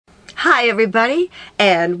Hi, everybody,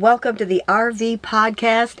 and welcome to the RV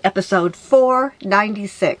Podcast, episode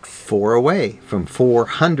 496. 4 away from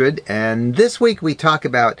 400, and this week we talk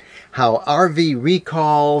about how RV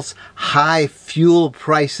recalls, high fuel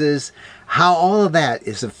prices, how all of that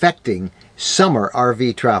is affecting summer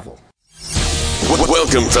RV travel.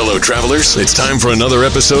 Welcome, fellow travelers. It's time for another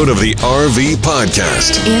episode of the RV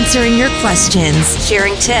Podcast. Answering your questions,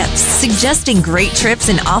 sharing tips, suggesting great trips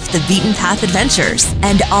and off-the-beaten-path adventures,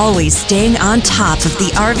 and always staying on top of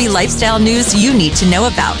the RV lifestyle news you need to know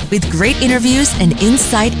about with great interviews and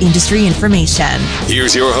inside industry information.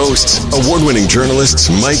 Here's your hosts, award-winning journalists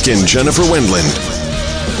Mike and Jennifer Wendland.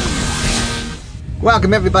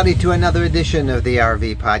 Welcome, everybody, to another edition of the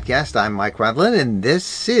RV Podcast. I'm Mike Wendland, and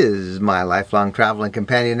this is my lifelong traveling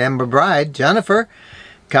companion, Ember Bride, Jennifer,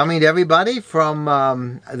 coming to everybody from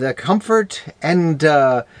the comfort and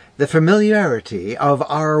the familiarity of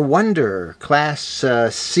our Wonder Class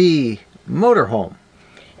C motorhome.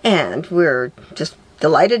 And we're just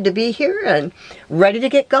delighted to be here and ready to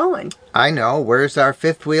get going. I know. Where's our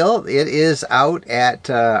fifth wheel? It is out at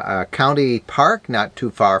a county park not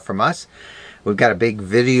too far from us. We've got a big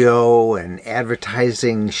video and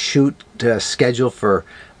advertising shoot scheduled for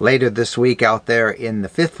later this week out there in the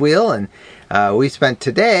fifth wheel, and we spent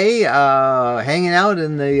today hanging out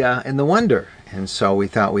in the Wonder, and so we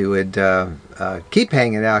thought we would keep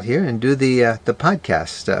hanging out here and do the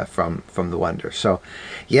podcast from the Wonder. So,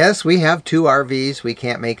 yes, we have two RVs. We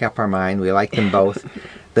can't make up our mind. We like them both.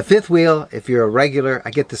 The fifth wheel, if you're a regular,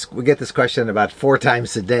 we get this question about 4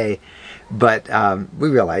 times a day. But we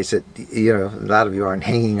realize that, a lot of you aren't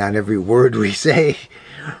hanging on every word we say.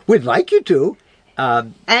 We'd like you to.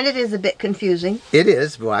 And it is a bit confusing. It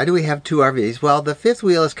is. Why do we have two RVs? Well, the fifth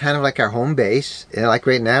wheel is kind of like our home base. And like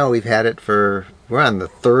right now, we're on the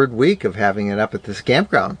 3rd week of having it up at this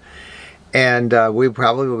campground. And we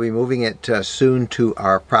probably will be moving it soon to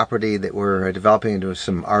our property that we're developing into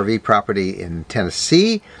some RV property in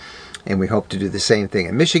Tennessee. And we hope to do the same thing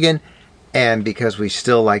in Michigan. And because we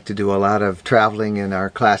still like to do a lot of traveling in our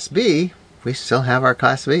Class B, we still have our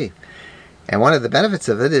Class B. And one of the benefits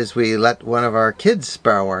of it is we let one of our kids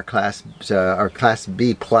borrow our Class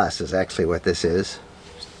B Plus is actually what this is.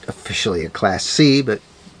 Officially a Class C, but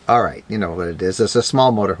all right, you know what it is. It's a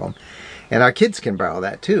small motorhome. And our kids can borrow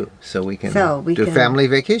that too, so we can do family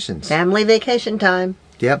vacations. Family vacation time.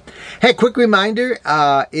 Yep. Hey, quick reminder,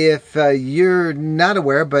 if you're not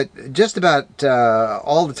aware, but just about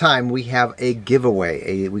all the time, we have a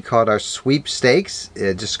giveaway. We call it our sweepstakes.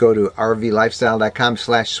 Just go to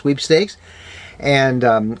rvlifestyle.com/sweepstakes. And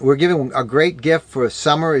we're giving a great gift for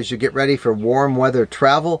summer as you get ready for warm weather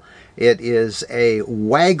travel. It is a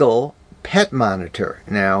Waggle pet monitor.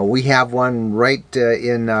 Now, we have one right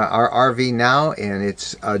in our RV now, and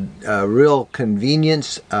it's a real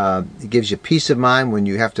convenience. It gives you peace of mind when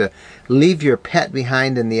you have to leave your pet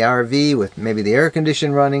behind in the RV with maybe the air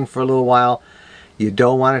conditioner running for a little while. You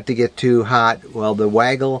don't want it to get too hot. Well, the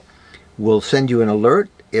Waggle will send you an alert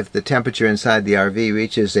if the temperature inside the RV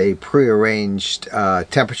reaches a prearranged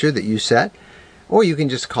temperature that you set. Or you can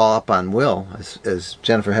just call up on Will, as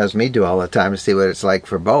Jennifer has me do all the time, to see what it's like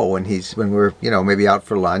for Bo when we're maybe out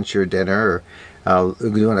for lunch or dinner, or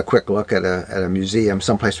doing a quick look at a museum,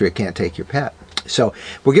 someplace where you can't take your pet. So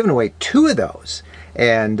we're giving away 2 of those,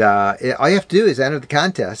 and all you have to do is enter the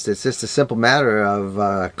contest. It's just a simple matter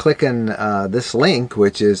of clicking this link,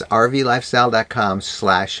 which is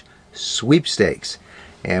rvlifestyle.com/sweepstakes,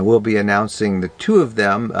 and we'll be announcing the 2 of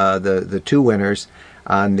them, the 2 winners,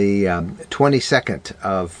 on the 22nd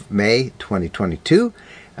of May 2022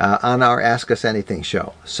 on our Ask Us Anything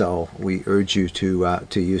show. So we urge you to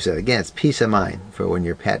use it. Again, it's peace of mind for when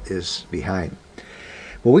your pet is behind.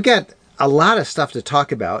 Well, we got a lot of stuff to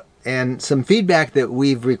talk about and some feedback that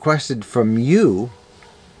we've requested from you.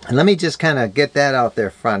 And let me just kind of get that out there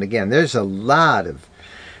front. Again, there's a lot of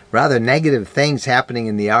rather negative things happening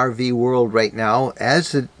in the RV world right now,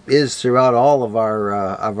 as it is throughout all of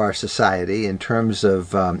our society in terms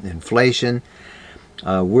of inflation.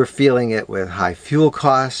 We're feeling it with high fuel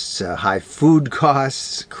costs, high food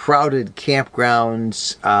costs, crowded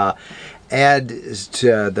campgrounds. Add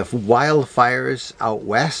to the wildfires out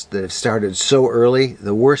west that have started so early,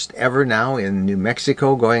 the worst ever now in New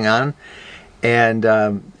Mexico going on. And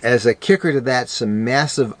as a kicker to that, some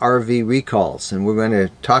massive RV recalls. And we're going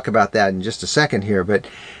to talk about that in just a second here. But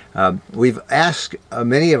we've asked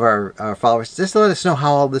many of our followers just to let us know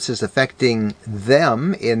how all this is affecting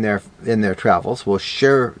them in their travels. We'll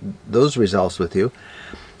share those results with you.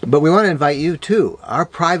 But we want to invite you too. Our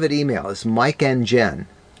private email is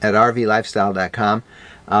mikeandjen@rvlifestyle.com.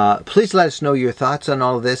 Please let us know your thoughts on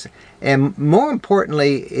all of this. And more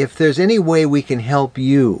importantly, if there's any way we can help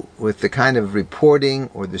you with the kind of reporting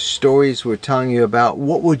or the stories we're telling you about,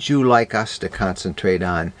 what would you like us to concentrate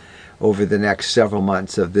on over the next several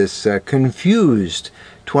months of this confused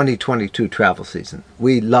 2022 travel season?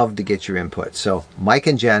 We love to get your input. So Mike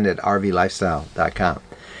and Jen at rvlifestyle.com.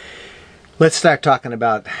 Let's start talking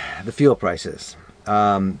about the fuel prices.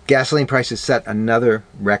 Gasoline prices set another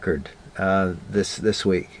record this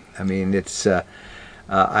week. I mean, it's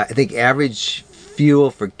I think average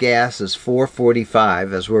fuel for gas is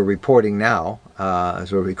 $4.45 as we're reporting now,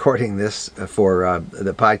 as we're recording this for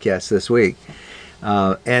the podcast this week.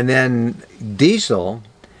 And then diesel,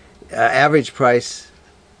 average price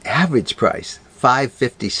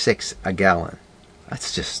 $5.56 a gallon.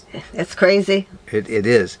 That's just... It's crazy. It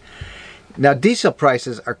is. Now, diesel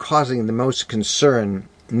prices are causing the most concern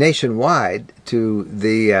nationwide to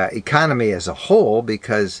the economy as a whole,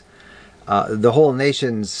 because the whole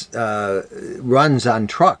nation's runs on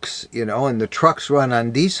trucks, and the trucks run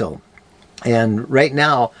on diesel. And right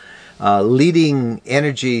now, leading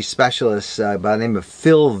energy specialist by the name of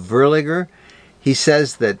Phil Verliger, he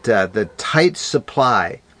says that the tight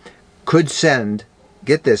supply could send,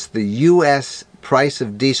 get this, the U.S. price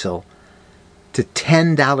of diesel to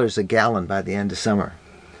 $10 a gallon by the end of summer.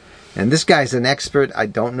 And this guy's an expert. I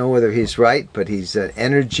don't know whether he's right, but he's an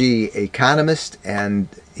energy economist, and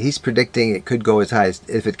he's predicting it could go as high as,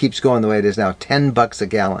 if it keeps going the way it is now, $10 a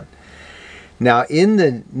gallon. Now, in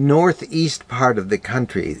the northeast part of the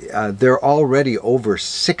country, they're already over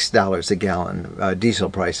 $6 a gallon, diesel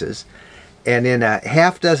prices. And in a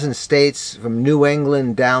half dozen states from New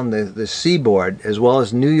England down the seaboard, as well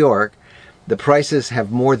as New York, the prices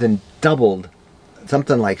have more than doubled,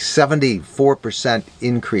 something like 74%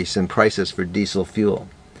 increase in prices for diesel fuel.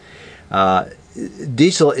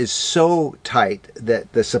 Diesel is so tight,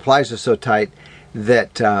 that the supplies are so tight,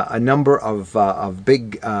 that a number of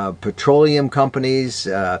big petroleum companies,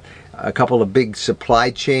 a couple of big supply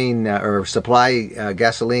chain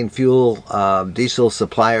gasoline fuel diesel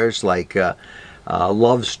suppliers like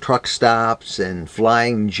Love's Truck Stops and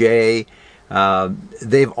Flying J,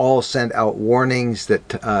 they've all sent out warnings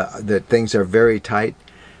that things are very tight.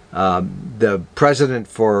 The president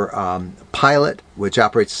for Pilot, which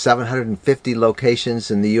operates 750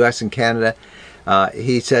 locations in the U.S. and Canada,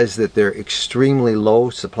 he says that they're extremely low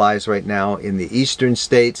supplies right now in the eastern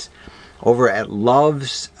states. Over at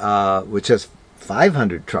Love's, which has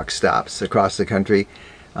 500 truck stops across the country,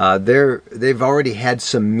 they've already had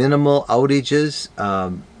some minimal outages,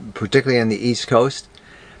 particularly on the East Coast.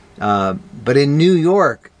 But in New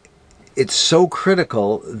York, it's so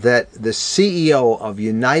critical that the CEO of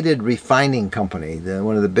United Refining Company,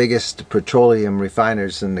 one of the biggest petroleum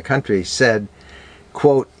refiners in the country, said,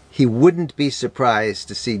 quote, he wouldn't be surprised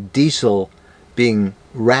to see diesel being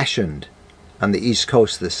rationed on the East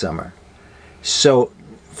Coast this summer. So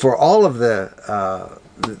for all of the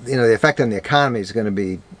effect on the economy is going to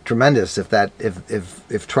be tremendous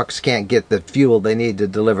if trucks can't get the fuel they need to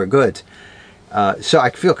deliver goods. So I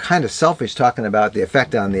feel kind of selfish talking about the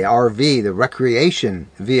effect on the RV, the recreation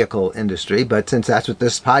vehicle industry, but since that's what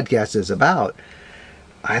this podcast is about,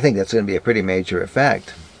 I think that's going to be a pretty major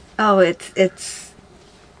effect. Oh, it's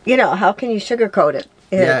how can you sugarcoat it?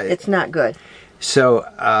 It's not good. So,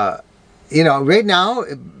 right now,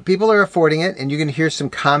 people are affording it, and you're going to hear some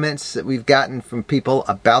comments that we've gotten from people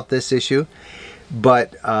about this issue.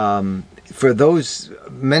 But for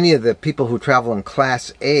many of the people who travel in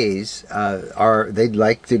Class A's, they'd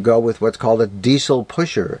like to go with what's called a diesel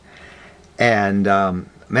pusher. And,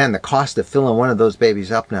 the cost of filling one of those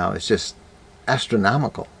babies up now is just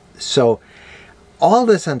astronomical. So all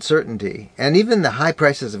this uncertainty, and even the high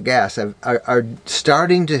prices of gas, are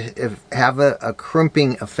starting to have a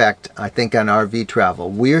crimping effect, I think, on RV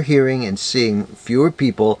travel. We're hearing and seeing fewer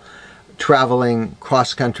people traveling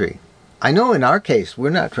cross-country. I know in our case,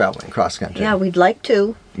 we're not traveling cross-country. Yeah, we'd like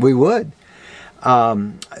to. We would.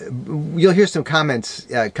 You'll hear some comments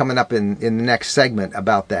coming up in the next segment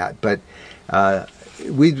about that, but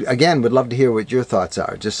we, again, would love to hear what your thoughts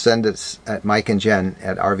are. Just send us at Mike and Jen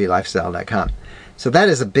at rvlifestyle.com. So that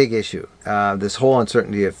is a big issue, this whole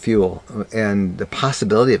uncertainty of fuel and the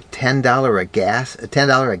possibility of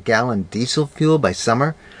 $10 a gallon diesel fuel by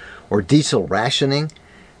summer, or diesel rationing.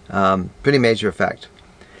 Pretty major effect.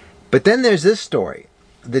 But then there's this story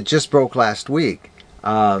that just broke last week.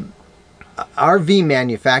 RV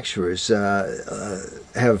manufacturers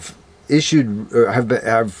have issued, or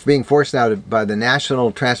are being forced now by the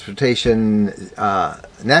National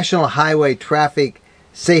Highway Traffic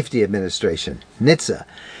Safety Administration, NHTSA,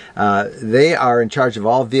 They are in charge of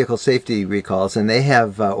all vehicle safety recalls, and they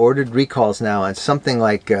have ordered recalls now on something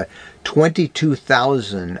like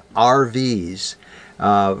 22,000 RVs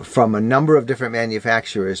from a number of different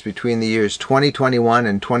manufacturers between the years 2021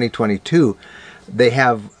 and 2022. They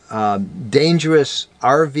have dangerous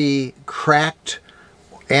RV cracked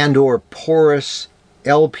and or porous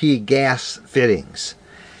LP gas fittings.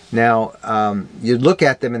 Now, you look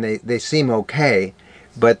at them and they seem okay,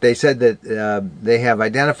 but they said that they have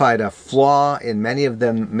identified a flaw in many of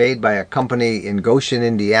them made by a company in Goshen,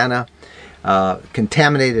 Indiana.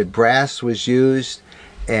 Contaminated brass was used,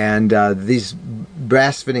 and these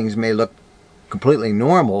brass fittings may look completely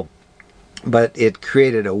normal, but it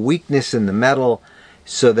created a weakness in the metal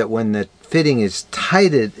so that when the fitting is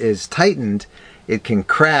tightened, it can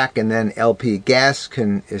crack, and then LP gas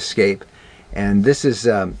can escape. And this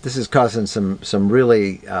is causing some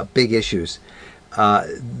really big issues.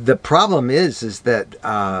 The problem is that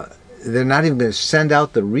they're not even going to send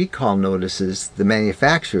out the recall notices, the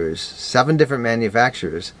manufacturers, 7 different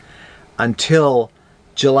manufacturers, until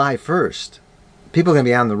July 1st. People are going to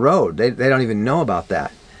be on the road. They don't even know about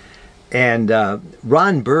that. And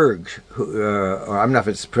Ron Berg, or I don't know if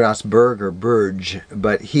it's pronounced Berg or Burge,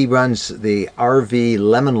 but he runs the RV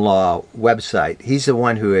Lemon Law website. He's the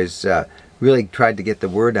one who has really tried to get the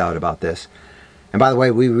word out about this. And by the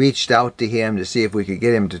way, we reached out to him to see if we could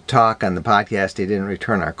get him to talk on the podcast. He didn't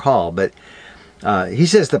return our call. But he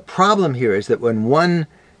says the problem here is that when one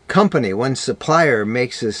company, one supplier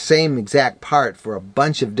makes the same exact part for a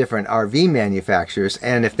bunch of different RV manufacturers,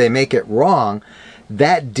 and if they make it wrong,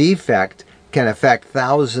 that defect can affect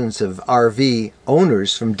thousands of RV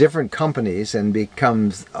owners from different companies and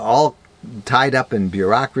becomes all tied up in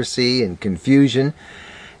bureaucracy and confusion.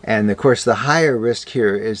 And of course, the higher risk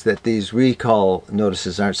here is that these recall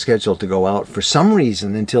notices aren't scheduled to go out for some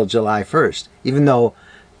reason until July 1st, even though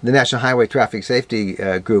the National Highway Traffic Safety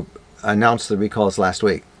Group announced the recalls last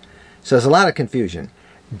week. So there's a lot of confusion.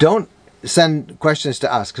 Don't send questions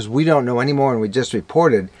to us because we don't know anymore and we just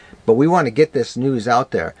reported, but we want to get this news out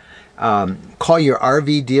there. Call your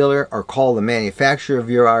RV dealer or call the manufacturer of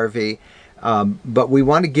your RV, but we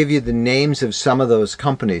want to give you the names of some of those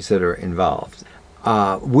companies that are involved.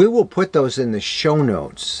 We will put those in the show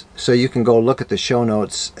notes, so you can go look at the show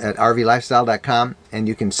notes at rvlifestyle.com and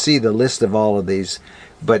you can see the list of all of these.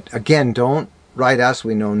 But again, don't write us.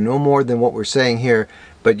 We know no more than what we're saying here,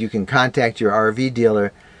 but you can contact your RV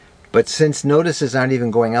dealer. But since notices aren't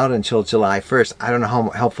even going out until July 1st, I don't know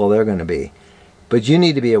how helpful they're going to be. But you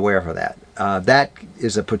need to be aware of that. That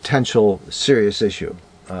is a potential serious issue,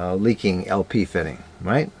 leaking LP fitting,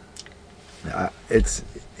 right?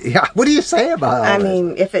 Yeah, what do you say about all this? I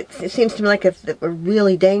mean, if it seems to me like if it were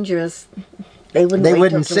really dangerous, they wouldn't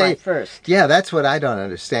wait until July 1st. Yeah, that's what I don't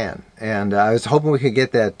understand. And I was hoping we could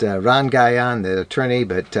get that Ron guy on, the attorney,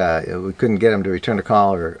 but we couldn't get him to return the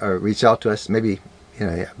call or reach out to us. Maybe,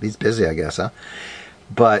 he's busy, I guess, huh?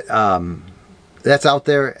 But that's out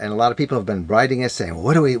there, and a lot of people have been writing us saying,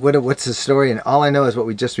 what's the story? And all I know is what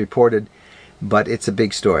we just reported, but it's a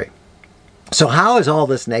big story. So how is all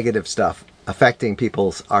this negative stuff affecting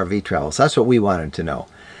people's RV travels? That's what we wanted to know.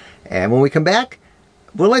 And when we come back,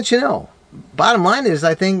 we'll let you know. Bottom line is,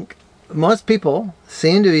 I think most people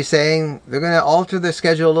seem to be saying they're going to alter their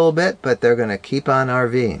schedule a little bit, but they're going to keep on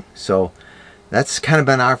RVing. So that's kind of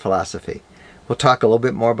been our philosophy. We'll talk a little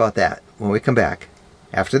bit more about that when we come back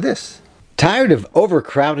after this. Tired of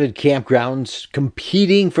overcrowded campgrounds,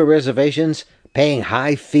 competing for reservations, paying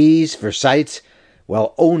high fees for sites?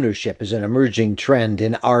 Well, ownership is an emerging trend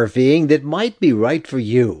in RVing that might be right for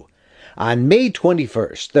you. On May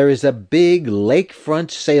 21st, there is a big lakefront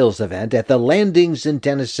sales event at the Landings in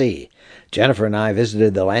Tennessee. Jennifer and I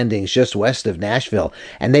visited the Landings just west of Nashville,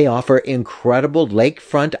 and they offer incredible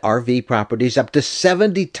lakefront RV properties up to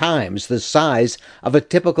 70 times the size of a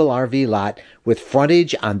typical RV lot with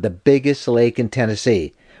frontage on the biggest lake in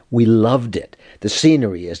Tennessee. We loved it. The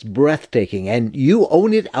scenery is breathtaking, and you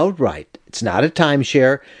own it outright. It's not a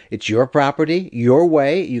timeshare. It's your property, your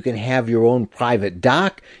way. You can have your own private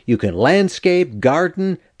dock. You can landscape,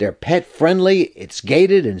 garden. They're pet-friendly. It's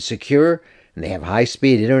gated and secure, and they have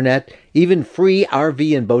high-speed internet, even free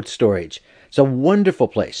RV and boat storage. It's a wonderful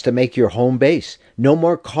place to make your home base. No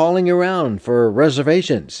more calling around for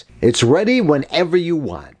reservations. It's ready whenever you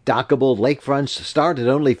want. Dockable lakefronts start at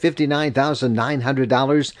only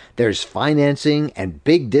 $59,900. There's financing and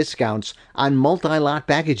big discounts on multi-lot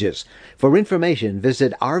packages. For information,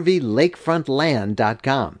 visit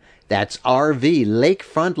rvlakefrontland.com. That's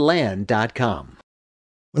rvlakefrontland.com.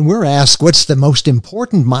 When we're asked what's the most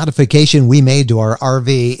important modification we made to our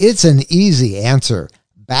RV, it's an easy answer.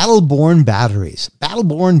 Battleborn batteries.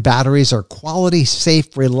 Battleborn batteries are quality,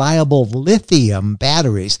 safe, reliable lithium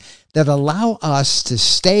batteries that allow us to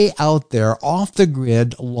stay out there off the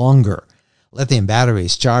grid longer. Lithium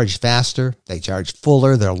batteries charge faster, they charge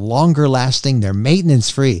fuller, they're longer lasting, they're maintenance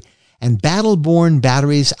free, and Battleborn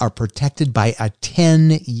batteries are protected by a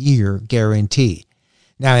 10-year guarantee.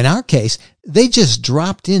 Now, in our case, they just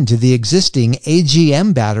dropped into the existing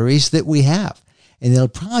AGM batteries that we have, and they'll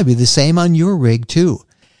probably be the same on your rig too.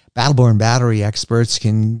 Battleborn battery experts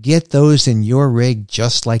can get those in your rig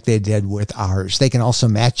just like they did with ours. They can also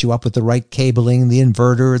match you up with the right cabling, the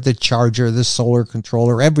inverter, the charger, the solar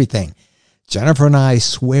controller, everything. Jennifer and I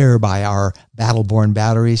swear by our Battleborn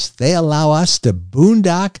batteries. They allow us to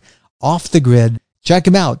boondock off the grid. Check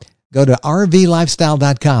them out. Go to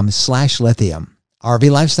rvlifestyle.com/lithium.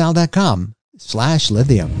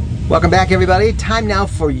 rvlifestyle.com/lithium. Welcome back, everybody. Time now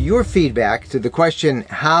for your feedback to the question,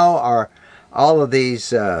 how are all of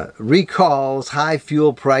these recalls, high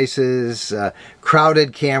fuel prices,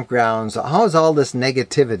 crowded campgrounds, how is all this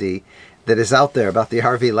negativity that is out there about the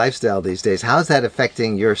RV lifestyle these days, how's that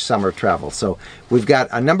affecting your summer travel? So we've got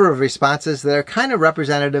a number of responses that are kind of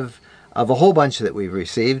representative of a whole bunch that we've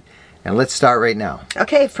received. And let's start right now.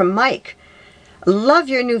 Okay, from Mike. Love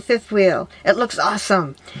your new fifth wheel. It looks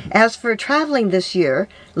awesome. As for traveling this year,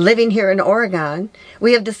 living here in Oregon,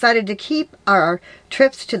 we have decided to keep our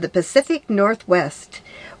trips to the Pacific Northwest.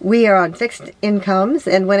 We are on fixed incomes,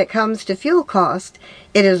 and when it comes to fuel cost,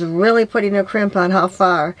 it is really putting a crimp on how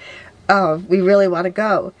far we really want to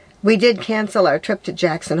go. We did cancel our trip to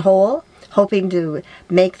Jackson Hole, hoping to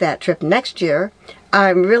make that trip next year.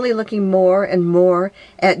 I'm really looking more and more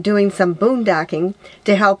at doing some boondocking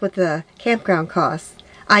to help with the campground costs.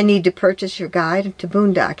 I need to purchase your guide to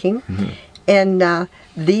boondocking. Mm-hmm. And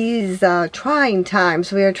these trying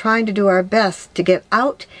times, we are trying to do our best to get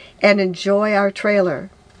out and enjoy our trailer.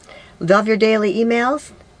 Love your daily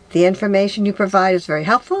emails. The information you provide is very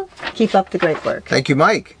helpful. Keep up the great work. Thank you,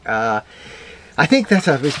 Mike. I think that's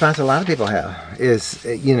a response a lot of people have is,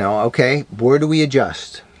 okay, where do we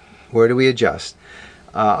adjust? Where do we adjust?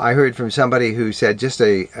 I heard from somebody who said just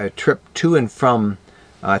a trip to and from,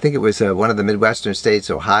 I think it was one of the Midwestern states,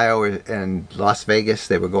 Ohio and Las Vegas.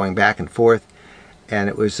 They were going back and forth, and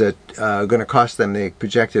it was going to cost them, they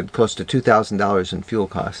projected, close to $2,000 in fuel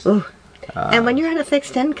costs. And when you're at a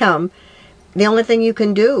fixed income, the only thing you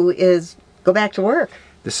can do is go back to work.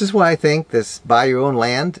 This is why I think this buy your own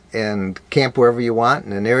land and camp wherever you want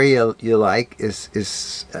in an area you like is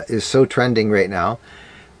so trending right now.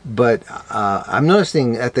 But I'm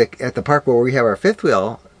noticing at the park where we have our fifth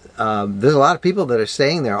wheel, there's a lot of people that are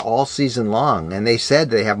staying there all season long, and they said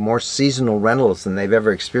they have more seasonal rentals than they've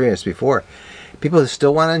ever experienced before. People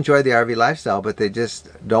still want to enjoy the RV lifestyle, but they just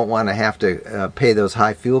don't want to have to pay those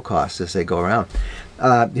high fuel costs as they go around.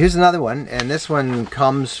 Here's another one, and this one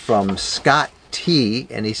comes from Scott T,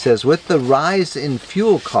 and he says, with the rise in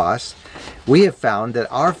fuel costs, we have found that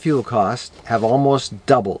our fuel costs have almost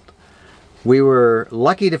doubled. We were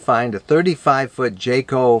lucky to find a 35-foot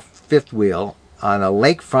Jayco fifth wheel on a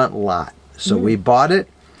lakefront lot. So we bought it,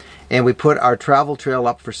 and we put our travel trailer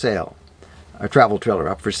up for sale.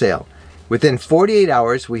 Within 48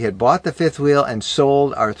 hours, we had bought the fifth wheel and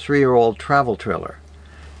sold our 3-year-old travel trailer.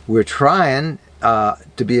 We're trying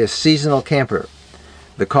to be a seasonal camper.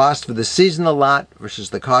 The cost for the seasonal lot versus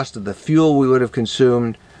the cost of the fuel we would have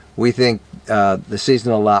consumed, we think the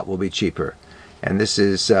seasonal lot will be cheaper. And this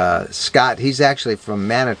is Scott. He's actually from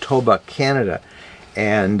Manitoba, Canada.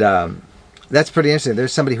 And that's pretty interesting.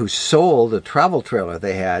 There's somebody who sold a travel trailer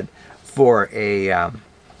they had for a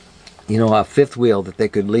fifth wheel that they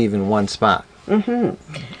could leave in one spot. Mm-hmm.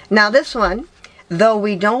 Now this one, though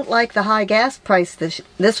we don't like the high gas price,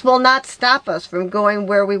 this will not stop us from going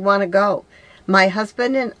where we want to go. My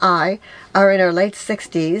husband and I are in our late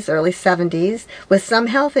 60s, early 70s, with some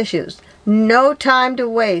health issues. No time to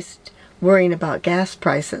waste worrying about gas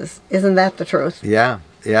prices. Isn't that the truth? Yeah.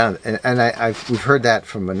 And we've heard that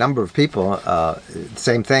from a number of people.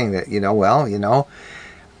 Same thing, that,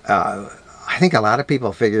 I think a lot of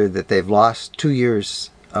people figure that they've lost 2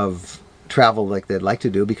 years of travel like they'd like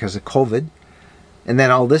to do because of COVID. And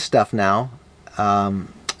then all this stuff now, a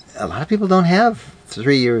lot of people don't have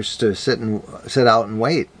 3 years to sit out and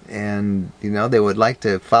wait. And, they would like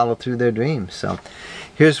to follow through their dreams. So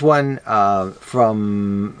here's one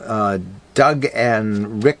from Doug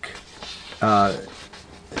and Rick,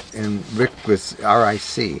 and Rick with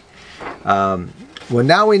RIC. Well,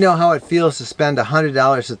 now we know how it feels to spend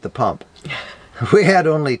 $100 at the pump. We had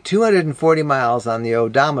only 240 miles on the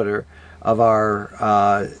odometer of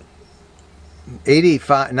our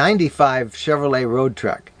 95 Chevrolet Road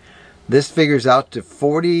Trek. This figures out to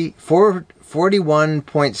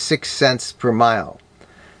 41.6 cents per mile.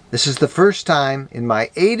 This is the first time in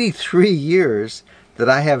my 83 years that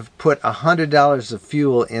I have put $100 of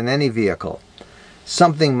fuel in any vehicle.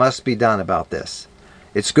 Something must be done about this.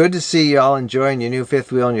 It's good to see you all enjoying your new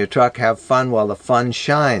fifth wheel in your truck. Have fun while the sun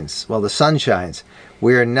shines.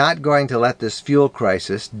 We are not going to let this fuel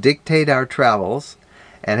crisis dictate our travels,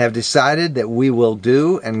 and have decided that we will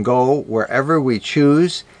do and go wherever we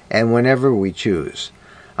choose and whenever we choose.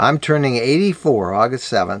 I'm turning 84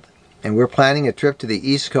 August 7th, and we're planning a trip to the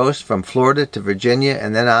East Coast from Florida to Virginia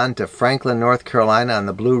and then on to Franklin, North Carolina on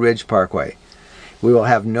the Blue Ridge Parkway. We will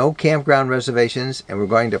have no campground reservations, and we're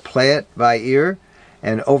going to play it by ear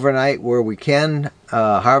and overnight where we can.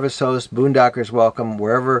 Harvest Host, Boondockers welcome.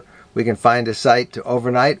 Wherever we can find a site to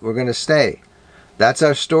overnight, we're going to stay. That's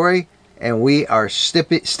our story, and we are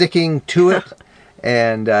sticking to it.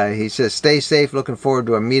 And he says, stay safe. Looking forward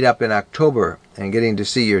to a meetup in October and getting to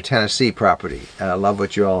see your Tennessee property. I love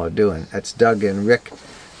what you all are doing. That's Doug and Rick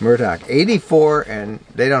Murdoch, 84, and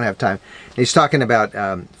they don't have time. He's talking about,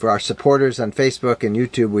 for our supporters on Facebook and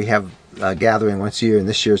YouTube, we have a gathering once a year, and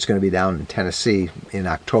this year it's going to be down in Tennessee in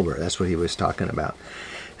October. That's what he was talking about.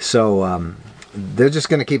 So they're just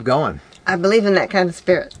going to keep going. I believe in that kind of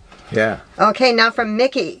spirit. Yeah. Okay, now from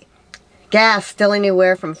Mickey. Gas still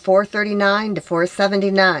anywhere from $4.39 to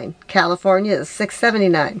 $4.79. California is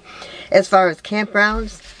 $6.79. As far as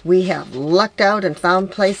campgrounds, we have lucked out and found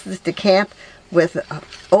places to camp with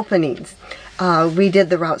openings. We did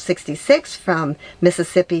the Route 66 from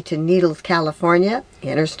Mississippi to Needles, California,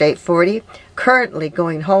 Interstate 40. Currently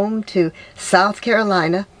going home to South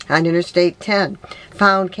Carolina on Interstate 10.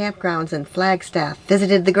 Found campgrounds in Flagstaff.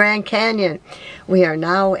 Visited the Grand Canyon. We are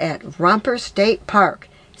now at Romper State Park,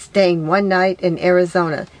 staying one night in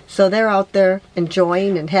Arizona. So they're out there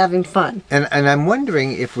enjoying and having fun. And I'm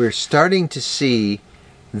wondering if we're starting to see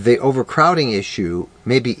the overcrowding issue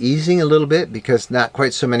maybe easing a little bit, because not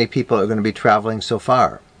quite so many people are going to be traveling so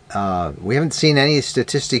far. We haven't seen any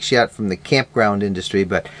statistics yet from the campground industry,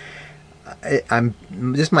 but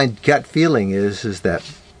my gut feeling is that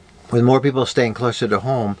with more people staying closer to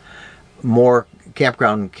home, more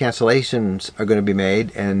campground cancellations are going to be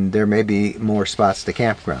made, and there may be more spots to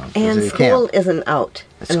campground. And school isn't out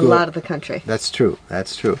in a lot of the country. That's true.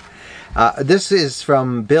 This is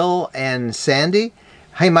from Bill and Sandy.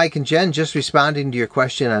 Hi, Mike and Jen. Just responding to your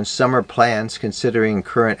question on summer plans considering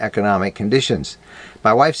current economic conditions.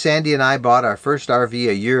 My wife Sandy and I bought our first RV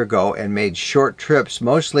a year ago and made short trips,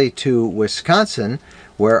 mostly to Wisconsin,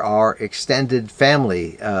 where our extended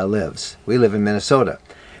family lives. We live in Minnesota.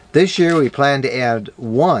 This year we plan to add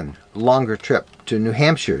one longer trip to New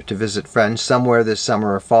Hampshire to visit friends somewhere this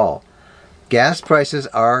summer or fall. Gas prices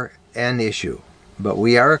are an issue, but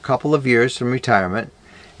we are a couple of years from retirement,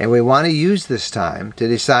 and we want to use this time to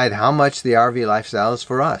decide how much the RV lifestyle is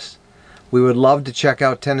for us. We would love to check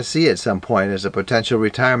out Tennessee at some point as a potential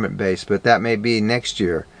retirement base, but that may be next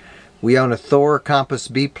year. We own a Thor Compass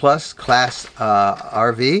B Plus class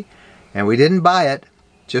RV, and we didn't buy it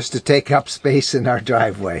just to take up space in our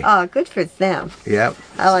driveway. Oh, good for them. Yep.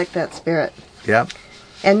 I like that spirit. Yep.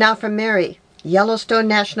 And now from Mary. Yellowstone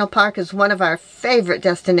National Park is one of our favorite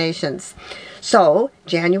destinations. So,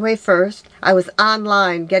 January 1st, I was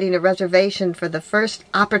online getting a reservation for the first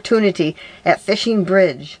opportunity at Fishing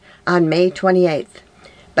Bridge on May 28th.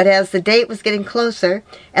 But as the date was getting closer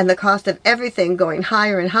and the cost of everything going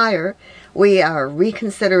higher and higher, we are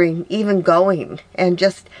reconsidering even going and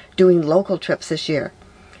just doing local trips this year.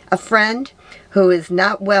 A friend who is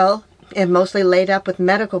not well and mostly laid up with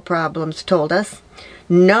medical problems told us,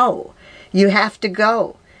 no, you have to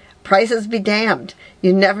go. Prices be damned.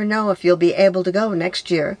 You never know if you'll be able to go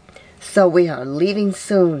next year. So we are leaving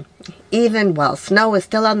soon, even while snow is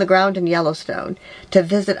still on the ground in Yellowstone, to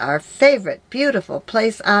visit our favorite beautiful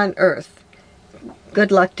place on earth.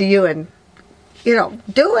 Good luck to you, and,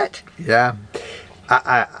 do it. Yeah.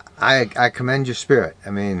 I commend your spirit.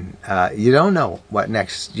 I mean, you don't know what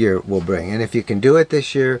next year will bring. And if you can do it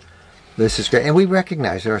this year, this is great. And we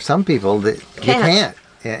recognize there are some people that you can't.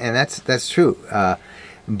 And that's true.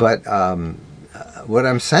 But what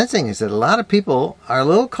I'm sensing is that a lot of people are a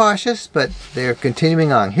little cautious, but they're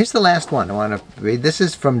continuing on. Here's the last one I want to read. This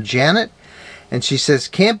is from Janet, and she says,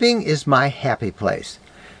 camping is my happy place.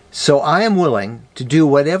 So I am willing to do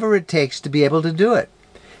whatever it takes to be able to do it,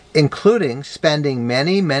 including spending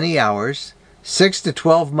many, many hours, 6 to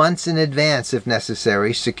 12 months in advance if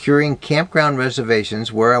necessary, securing campground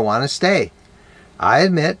reservations where I want to stay. I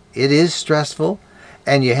admit it is stressful,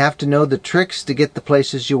 and you have to know the tricks to get the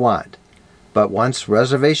places you want. But once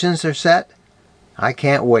reservations are set, I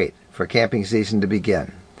can't wait for camping season to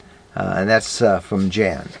begin. And that's from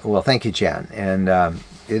Jan. Well, thank you, Jan. And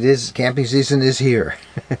camping season is here.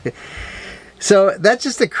 So that's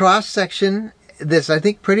just a cross section that's, I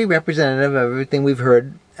think, pretty representative of everything we've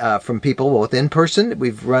heard from people, both in person that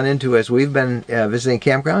we've run into as we've been visiting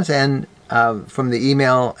campgrounds, and from the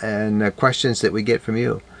email and questions that we get from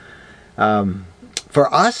you.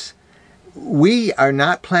 For us, we are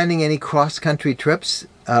not planning any cross-country trips.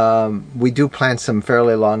 We do plan some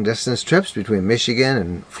fairly long-distance trips between Michigan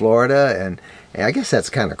and Florida, and I guess that's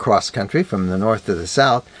kind of cross-country from the north to the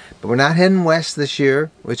south. But we're not heading west this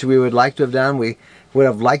year, which we would like to have done. We would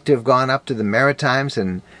have liked to have gone up to the Maritimes,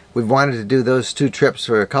 and we've wanted to do those 2 trips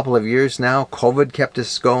for a couple of years now. COVID kept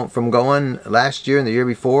us from going last year and the year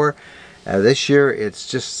before. This year, it's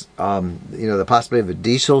just, the possibility of a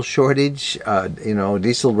diesel shortage,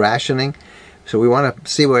 diesel rationing. So we want to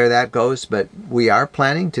see where that goes, but we are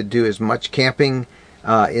planning to do as much camping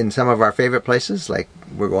in some of our favorite places. Like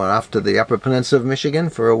we're going off to the Upper Peninsula of Michigan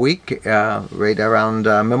for a week, right around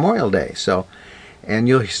Memorial Day. So, and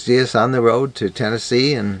you'll see us on the road to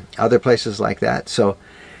Tennessee and other places like that. So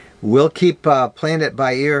we'll keep playing it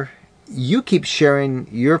by ear. You keep sharing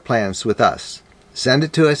your plans with us. Send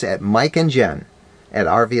it to us at Mike and Jen at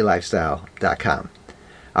rvlifestyle.com.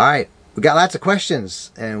 All right, we got lots of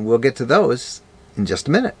questions, and we'll get to those in just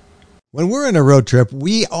a minute. When we're on a road trip,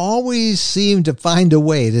 we always seem to find a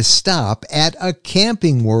way to stop at a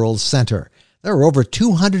Camping World center. There are over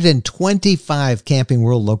 225 Camping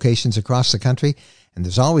World locations across the country, and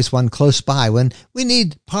there's always one close by when we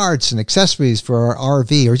need parts and accessories for our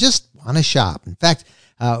RV or just want to shop. In fact,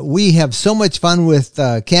 we have so much fun with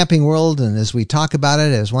Camping World, and as we talk about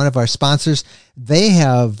it as one of our sponsors, they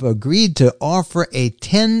have agreed to offer a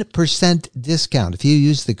 10% discount if you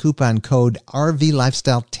use the coupon code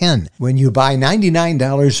RVLifestyle10 when you buy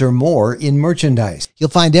 $99 or more in merchandise. You'll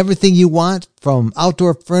find everything you want, from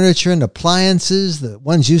outdoor furniture and appliances, the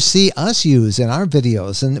ones you see us use in our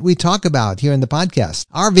videos and that we talk about here in the podcast.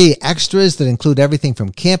 RV extras that include everything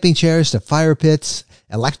from camping chairs to fire pits,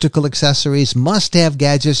 electrical accessories, must-have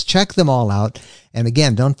gadgets. Check them all out. And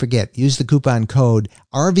again, don't forget, use the coupon code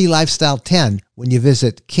RVLifestyle10 when you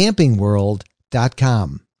visit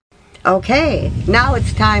campingworld.com. Okay, now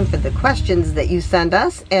it's time for the questions that you send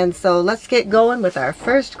us. And so let's get going with our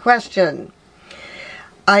first question.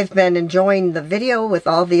 I've been enjoying the video with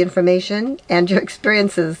all the information and your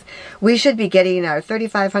experiences. We should be getting our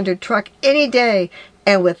 3500 truck any day.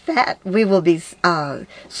 And with that, we will be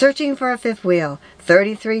searching for a fifth wheel.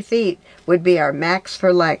 33 feet would be our max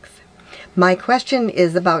for length. My question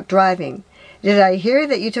is about driving. Did I hear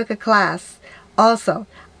that you took a class? Also,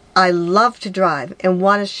 I love to drive and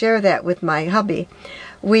want to share that with my hubby.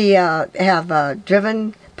 We have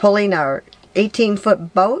driven pulling our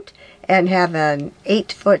 18-foot boat and have an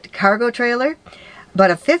 8-foot cargo trailer, but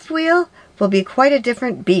a fifth wheel will be quite a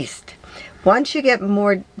different beast. Once you get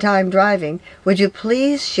more time driving, would you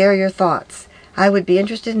please share your thoughts? I would be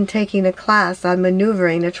interested in taking a class on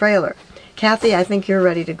maneuvering a trailer. Kathy, I think you're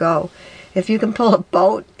ready to go. If you can pull a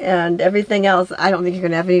boat and everything else, I don't think you're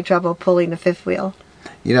going to have any trouble pulling a fifth wheel.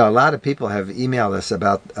 You know, a lot of people have emailed us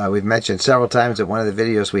about, we've mentioned several times that one of the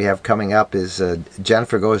videos we have coming up is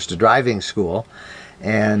Jennifer Goes to Driving School.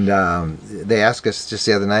 And they asked us just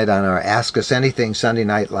the other night on our Ask Us Anything Sunday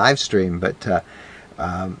night live stream, but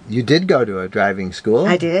you did go to a driving school.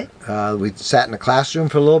 I did. We sat in a classroom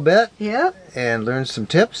for a little bit. Yep. And learned some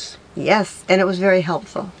tips. Yes, and it was very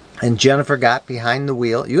helpful. And Jennifer got behind the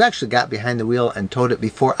wheel. You actually got behind the wheel and towed it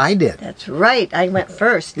before I did. That's right. I went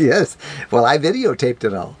first. Yes. Well, I videotaped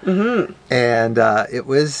it all. Mm-hmm. And it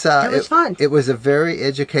was fun. It was a very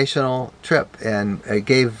educational trip, and it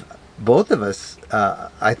gave both of us,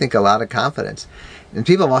 I think, a lot of confidence. And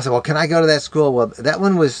people will say, well, can I go to that school? Well, that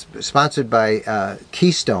one was sponsored by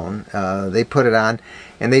Keystone. They put it on,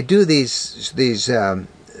 and they do these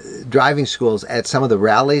driving schools at some of the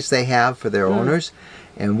rallies they have for their owners.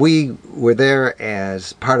 And we were there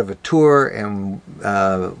as part of a tour, and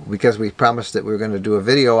because we promised that we were going to do a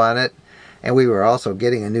video on it, and we were also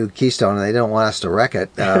getting a new Keystone, and they didn't want us to wreck it.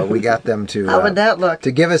 We got them to how would that look?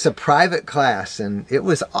 To give us a private class, and it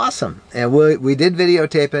was awesome. And we did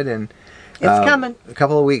videotape it, and it's coming. A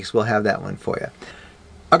couple of weeks, we'll have that one for you.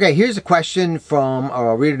 Okay, here's a question from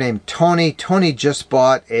a reader named Tony. Tony just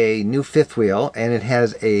bought a new fifth wheel, and it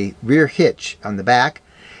has a rear hitch on the back.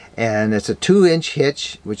 And it's a 2-inch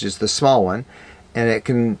hitch, which is the small one,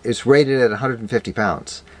 and it's rated at 150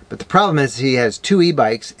 pounds. But the problem is he has 2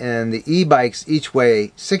 e-bikes, and the e-bikes each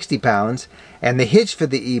weigh 60 pounds, and the hitch for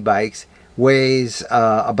the e-bikes weighs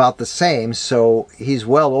about the same, so he's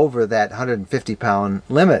well over that 150-pound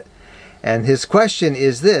limit. And his question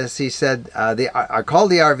is this. He said, I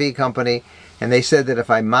called the RV company, and they said that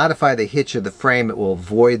if I modify the hitch of the frame, it will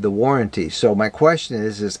void the warranty. So my question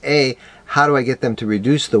is A, how do I get them to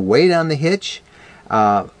reduce the weight on the hitch,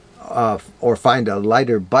 or find a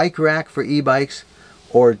lighter bike rack for e-bikes,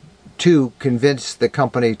 or 2, convince the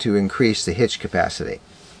company to increase the hitch capacity?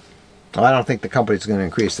 Well, I don't think the company's going to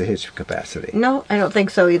increase the hitch capacity. No, I don't think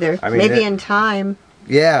so either. I mean, maybe in time.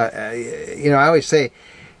 Yeah, I always say,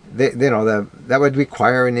 that would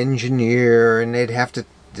require an engineer, and they'd have to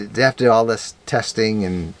do all this testing,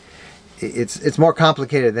 and it's more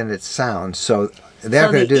complicated than it sounds. So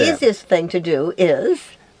they're going to do that. The easiest thing to do is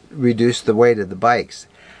reduce the weight of the bikes.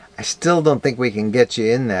 I still don't think we can get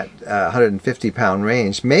you in that 150-pound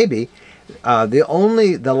range. Maybe.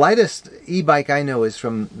 The lightest e-bike I know is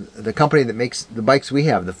from the company that makes the bikes we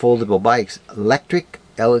have, the foldable bikes, Lectric,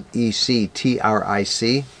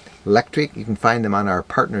 Lectric. Lectric. You can find them on our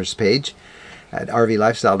partners page at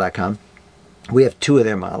rvlifestyle.com. We have 2 of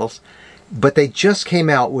their models, but they just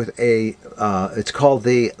came out with it's called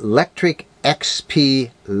the Lectric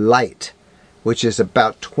XP Lite, which is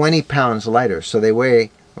about 20 pounds lighter. So they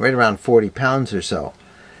weigh right around 40 pounds or so.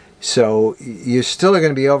 So you still are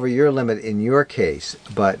going to be over your limit in your case,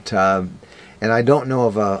 but and I don't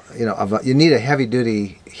know you need a heavy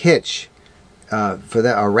duty hitch for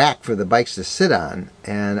a rack for the bikes to sit on,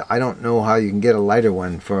 and I don't know how you can get a lighter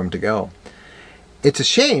one for them to go. It's a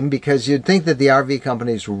shame, because you'd think that the RV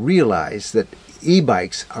companies realize that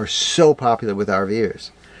e-bikes are so popular with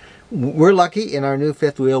RVers. We're lucky in our new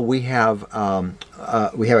fifth wheel. We have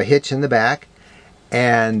a hitch in the back,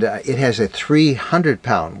 and it has a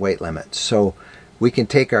 300-pound weight limit. So we can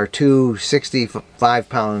take our 2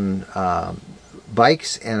 65-pound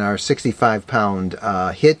bikes and our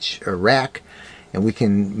 65-pound hitch or rack, and we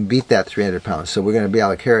can beat that 300 pounds. So we're going to be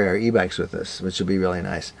able to carry our e-bikes with us, which will be really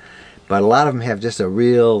nice. But a lot of them have just a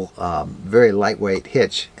real, very lightweight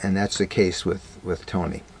hitch, and that's the case with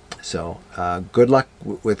Tony. So good luck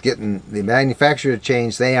with getting the manufacturer to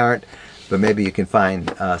change. They aren't, but maybe you can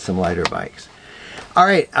find some lighter bikes. All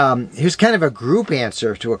right, here's kind of a group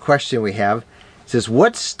answer to a question we have. It says,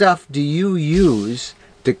 what stuff do you use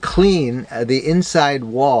to clean the inside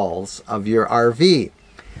walls of your RV?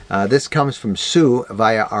 This comes from Sue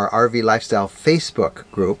via our RV Lifestyle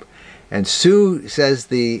Facebook group. And Sue says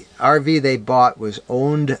the RV they bought was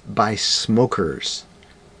owned by smokers.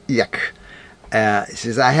 Yuck. She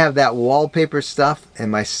says, I have that wallpaper stuff,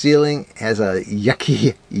 and my ceiling has a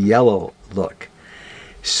yucky yellow look.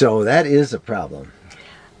 So that is a problem.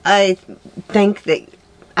 I think that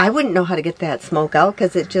I wouldn't know how to get that smoke out,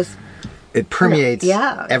 because it permeates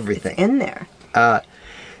everything. It's in there.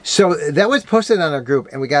 So that was posted on our group,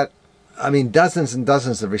 and we got dozens and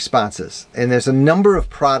dozens of responses. And there's a number of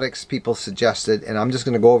products people suggested, and I'm just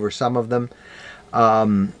going to go over some of them.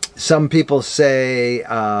 Some people say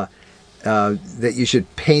that you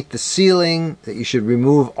should paint the ceiling, that you should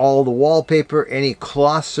remove all the wallpaper, any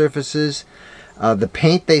cloth surfaces. The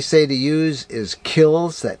paint they say to use is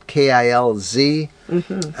Kilz, that K-I-L-Z.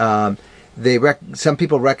 Mm-hmm. Some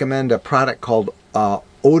people recommend a product called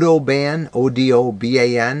Odoban,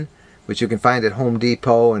 O-D-O-B-A-N, which you can find at Home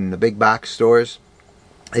Depot and the big box stores.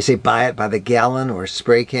 They say buy it by the gallon or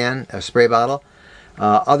spray can, a spray bottle.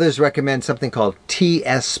 Others recommend something called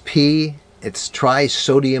TSP. It's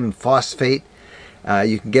trisodium phosphate.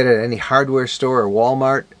 You can get it at any hardware store or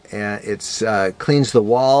Walmart. It cleans the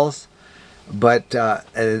walls. But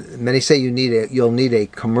many say you'll need a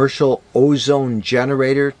commercial ozone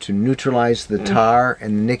generator to neutralize the tar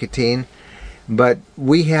and the nicotine. But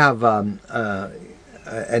we have an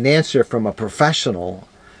answer from a professional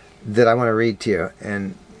that I want to read to you,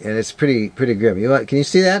 and it's pretty grim. Can you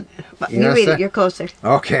see that? You read it. You're closer.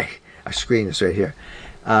 Okay, our screen is right here.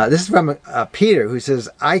 This is from Peter, who says,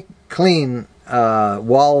 I clean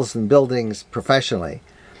walls and buildings professionally,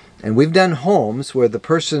 and we've done homes where the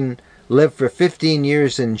person lived for 15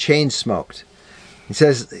 years and chain smoked. He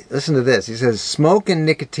says, listen to this. He says, smoke and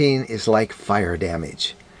nicotine is like fire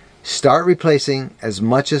damage. Start replacing as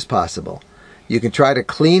much as possible. You can try to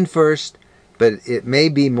clean first, but it may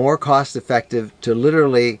be more cost effective to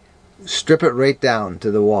literally strip it right down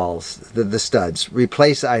to the walls, the studs.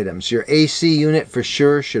 Replace items. Your AC unit for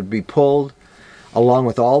sure should be pulled, along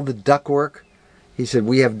with all the ductwork. He said,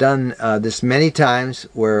 we have done this many times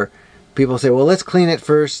where people say, well, let's clean it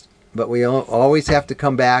first, but we always have to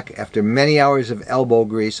come back after many hours of elbow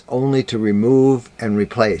grease only to remove and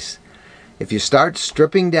replace. If you start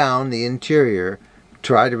stripping down the interior,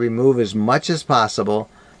 try to remove as much as possible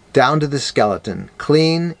down to the skeleton.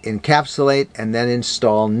 Clean, encapsulate, and then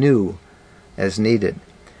install new as needed.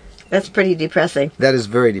 That's pretty depressing. That is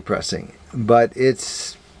very depressing. But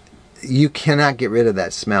you cannot get rid of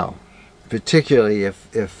that smell, particularly if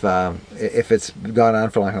it's gone on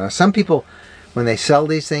for a long time. Some people, when they sell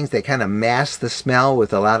these things, they kind of mask the smell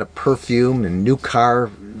with a lot of perfume and new car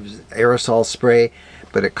aerosol spray,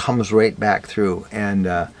 but it comes right back through. And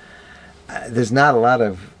there's not a lot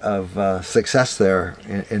of success there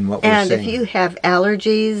in what we're seeing. And if you have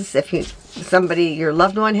allergies, if your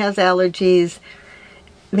loved one has allergies,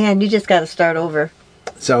 man, you just got to start over.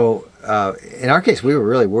 So in our case, we were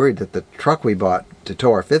really worried that the truck we bought to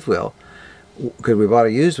tow our fifth wheel, because we bought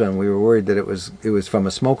a used one, we were worried that it was from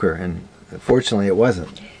a smoker, and fortunately it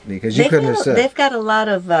wasn't, because you couldn't have said. They've got a lot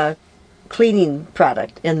of cleaning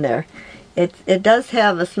product in there. It does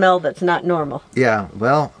have a smell that's not normal. Yeah,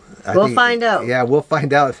 well, we'll find out. Yeah, we'll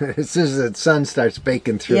find out as soon as the sun starts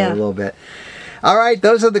baking through a little bit. All right,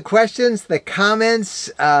 those are the questions, the comments,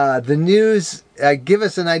 the news. Give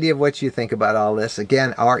us an idea of what you think about all this.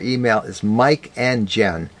 Again, our email is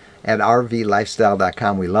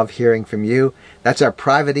mikeandjen@rvlifestyle.com. We love hearing from you. That's our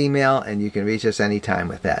private email, and you can reach us anytime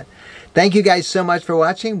with that. Thank you guys so much for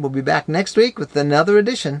watching. We'll be back next week with another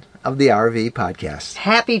edition of the RV Podcast.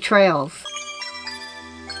 Happy trails.